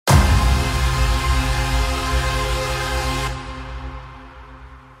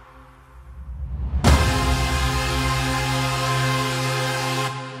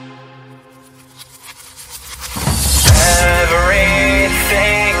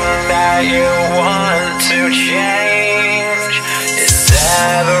that you want to change. Is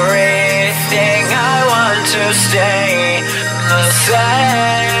everything I want to stay the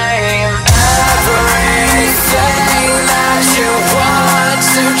same? Everything that you want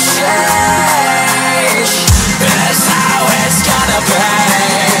to change is how it's gonna be,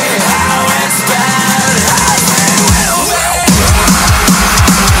 how it's been, how it will be.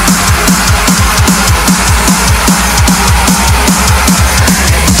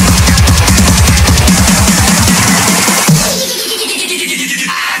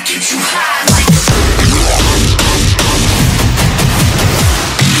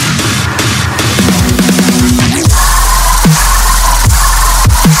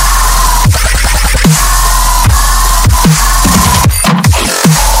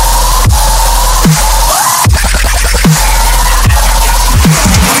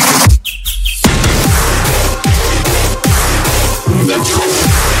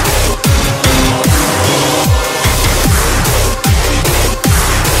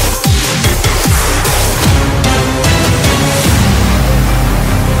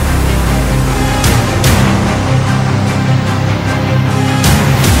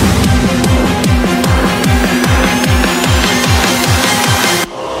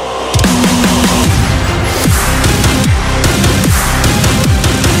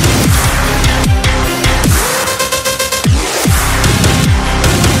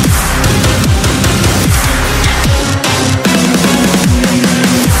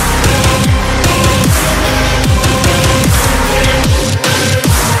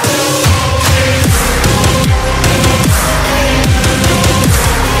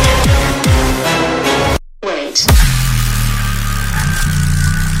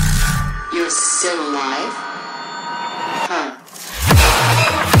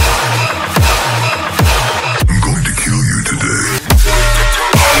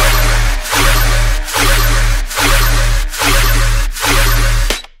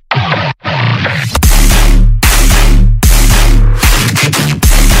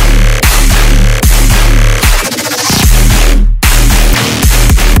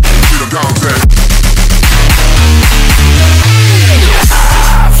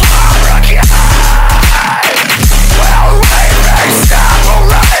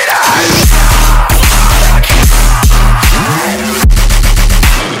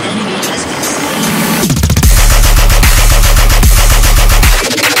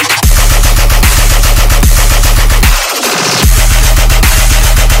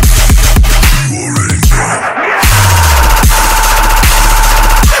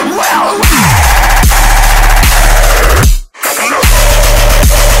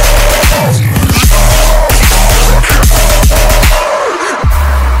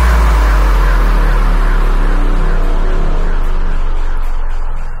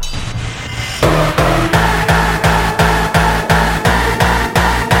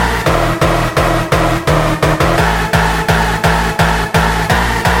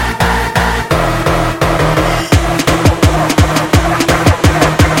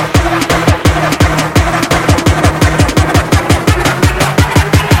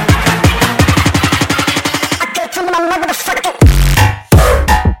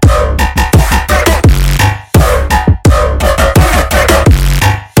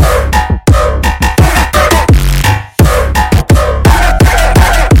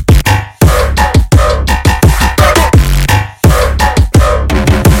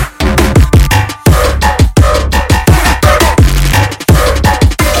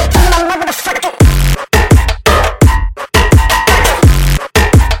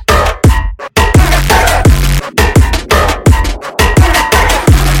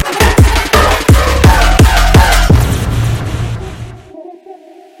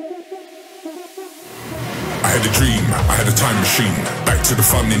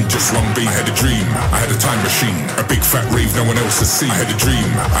 I had a dream,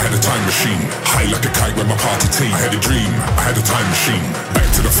 I had a time machine, high like a kite with my party team. I had a dream, I had a time machine, back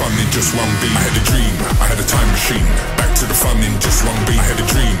to the fun in just one beat. I had a dream, I had a time machine, back to the fun in just one beat. I had a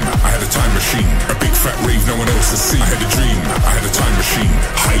dream, I had a time machine, a big fat rave no one else has seen. I had a dream, I had a time machine,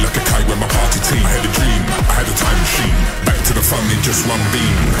 high like a kite with my party team. I had a dream, I had a time machine, back to the fun in just one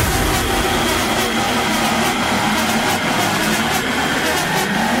beam.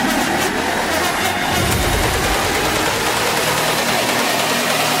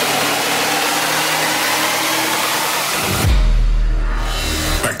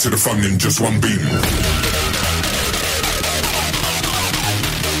 To the fun in just one beam.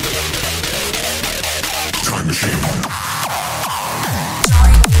 Time machine.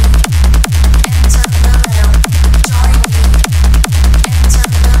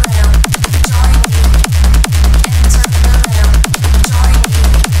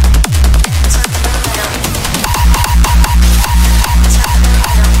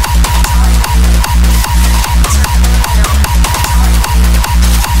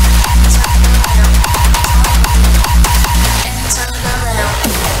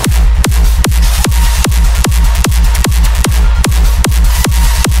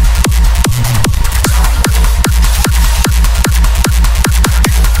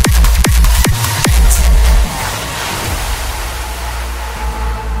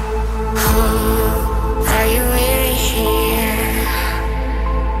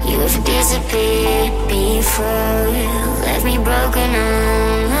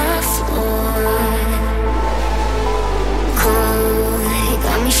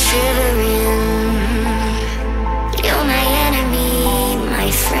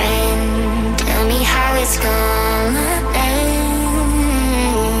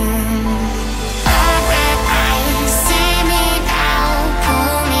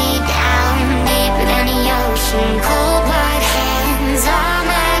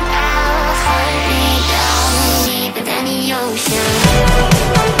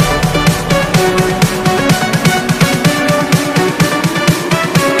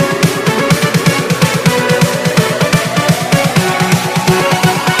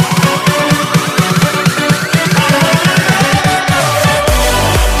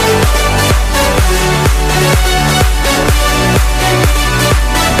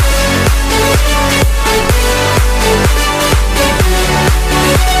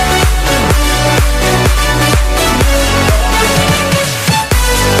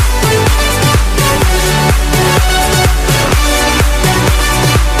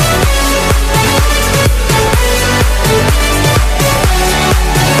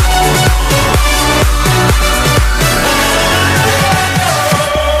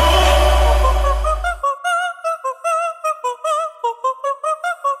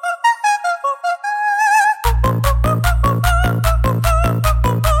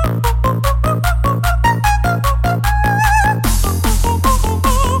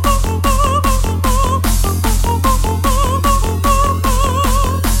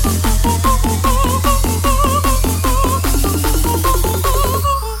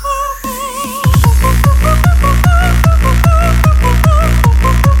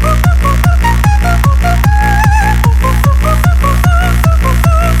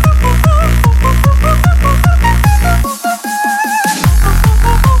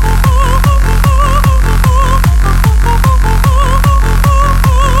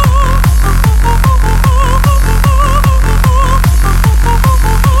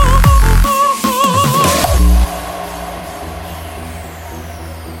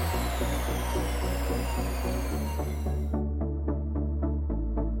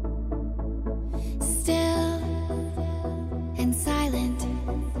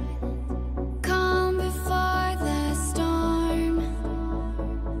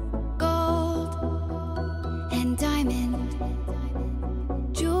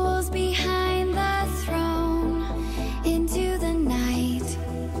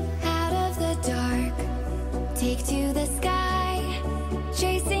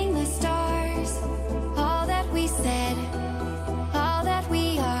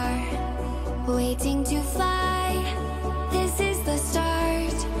 waiting to fly. This is the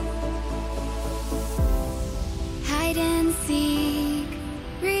start. Hide and seek,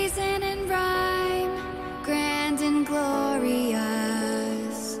 reason and rhyme, grand and glorious.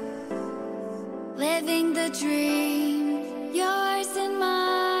 Living the dream, yours and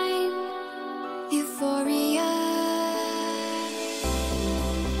mine, euphoria.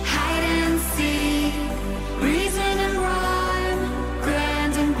 Hide and seek, reason and rhyme,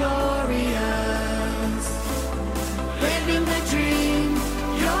 grand and glorious. Living the dream,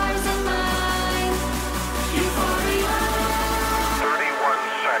 yours and mine, euphoria. 31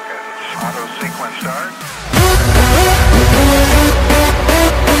 seconds. Auto sequence start.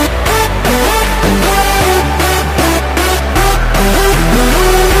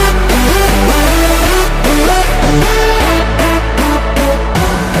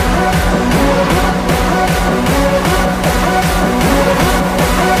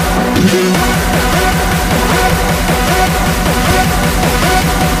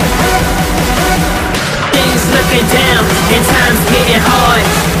 Things looking down and times getting hard.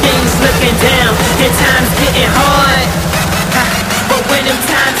 Things looking down and times getting hard. But when them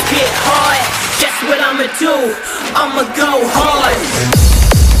times get hard, guess what I'ma do? I'ma go hard.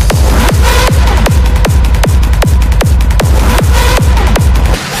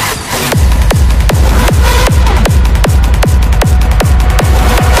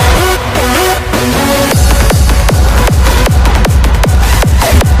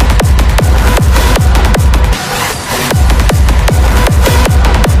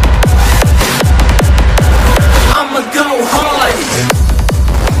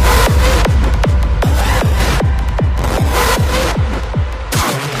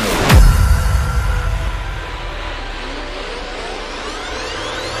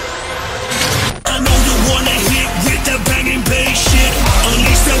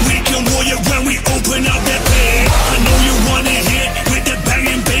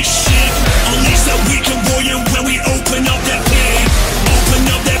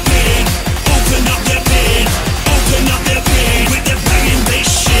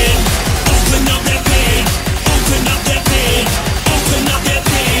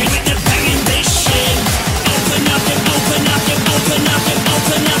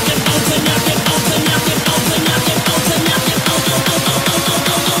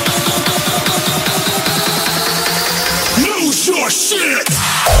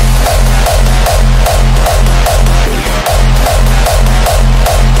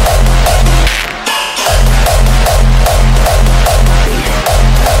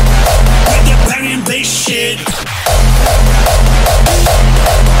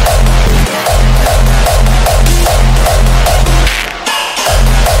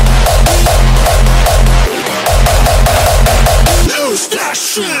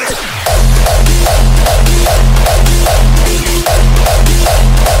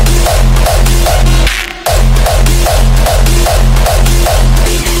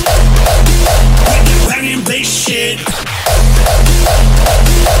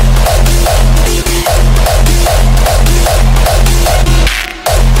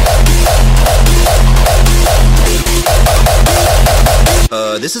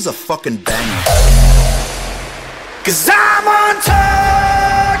 This is a fucking banger. 'Cause I'm untouchable.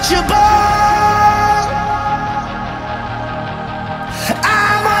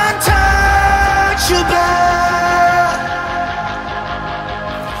 I'm untouchable.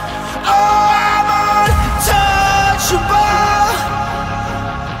 Oh, I'm untouchable.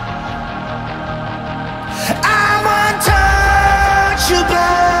 I'm untouchable.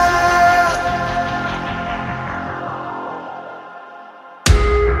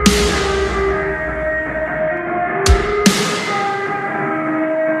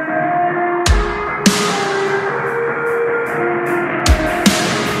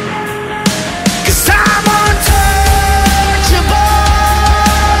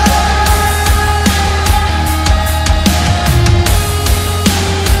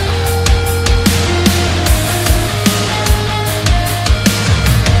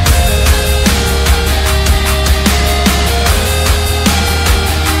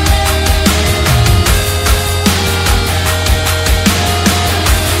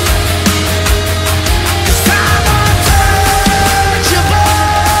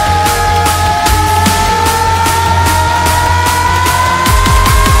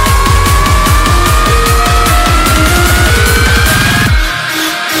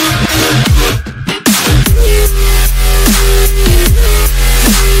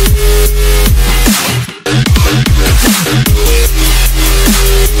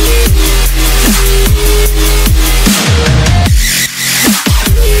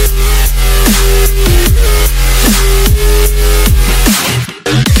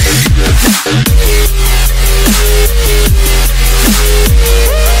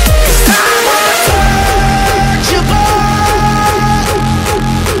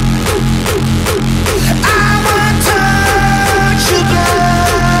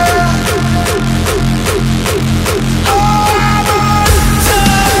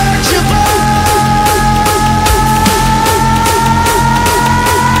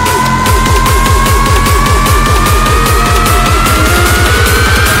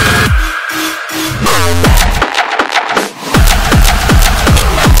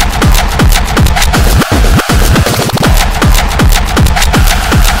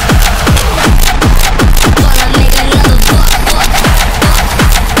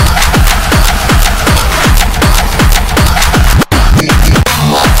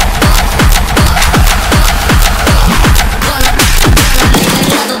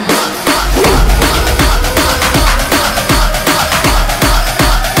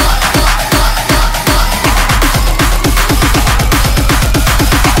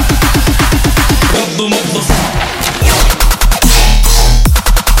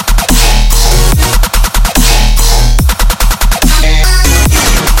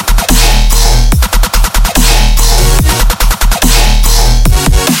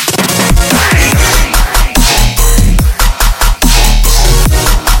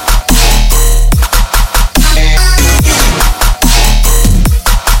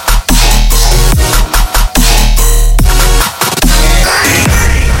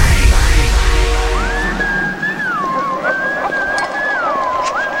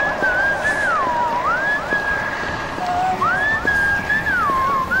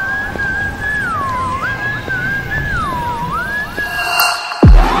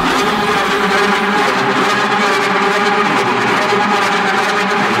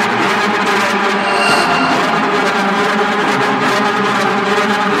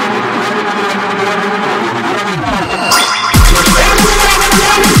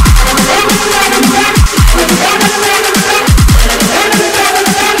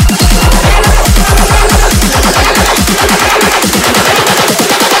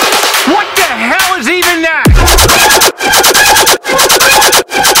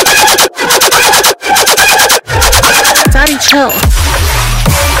 hell?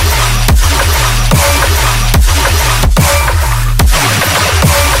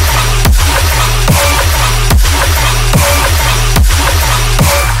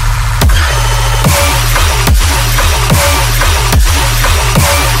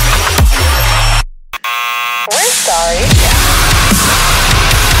 We're sorry.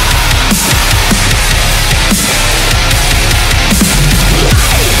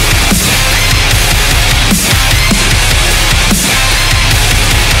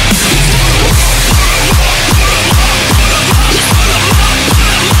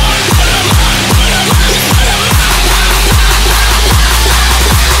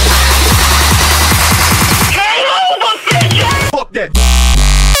 Fuck that.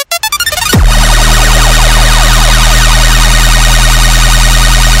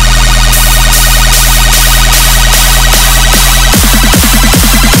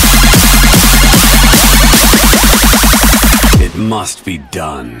 It must be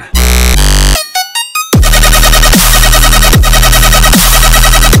done.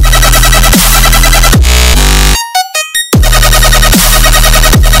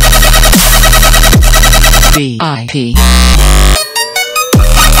 VIP.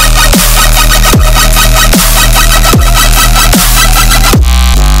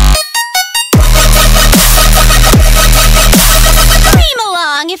 Beam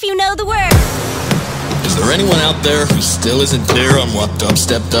along if you know the word. Is there anyone out there who still isn't clear on what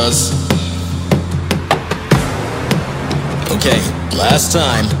dubstep does? Okay, last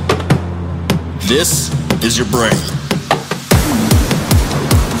time. This is your brain.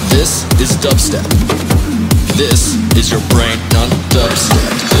 This is dubstep. This is your brain on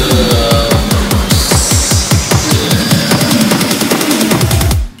dubstep.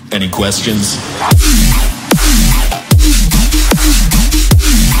 Any questions?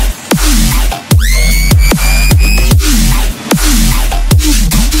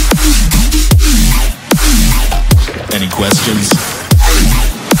 Any questions?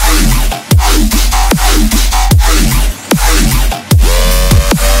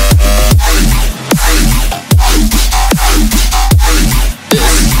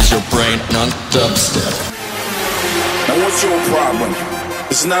 This is your brain on dubstep. Now what's your problem?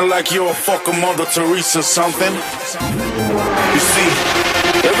 It's not like you're a fucking Mother Teresa or something. You see,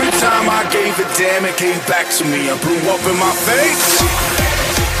 every time I gave a damn, it came back to me and blew up in my face.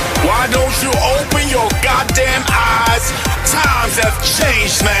 Why don't you open your goddamn eyes? Times have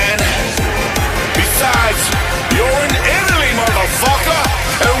changed, man. Besides, you're in Italy, motherfucker,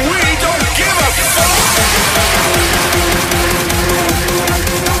 and we don't give a fuck.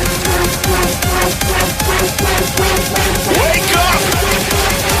 Wake up!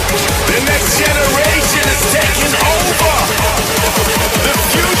 The next generation is taking over. The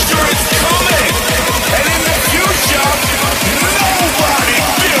future is coming, and in the future, nobody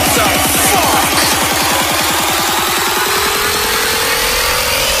gives a fuck.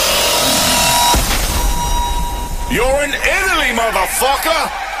 You're in Italy, motherfucker.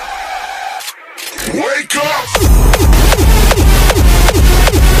 Wake up!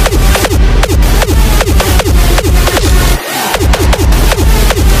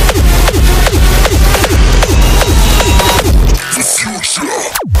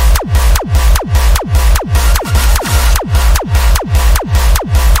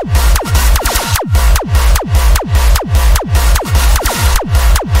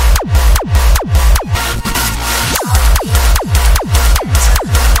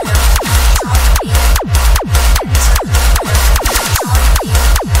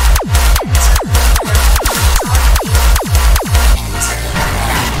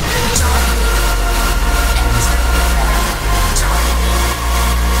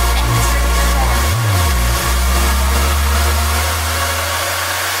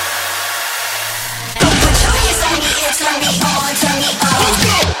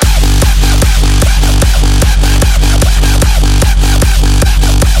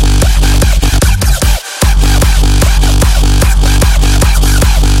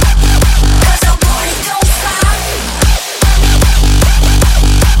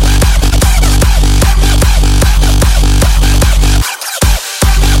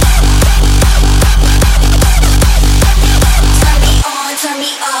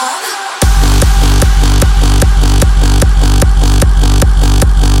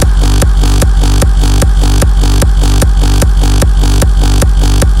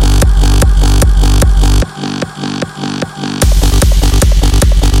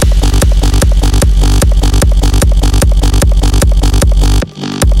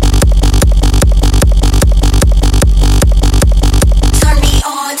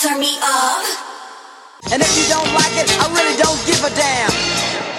 And if you don't like it, I really don't give a damn.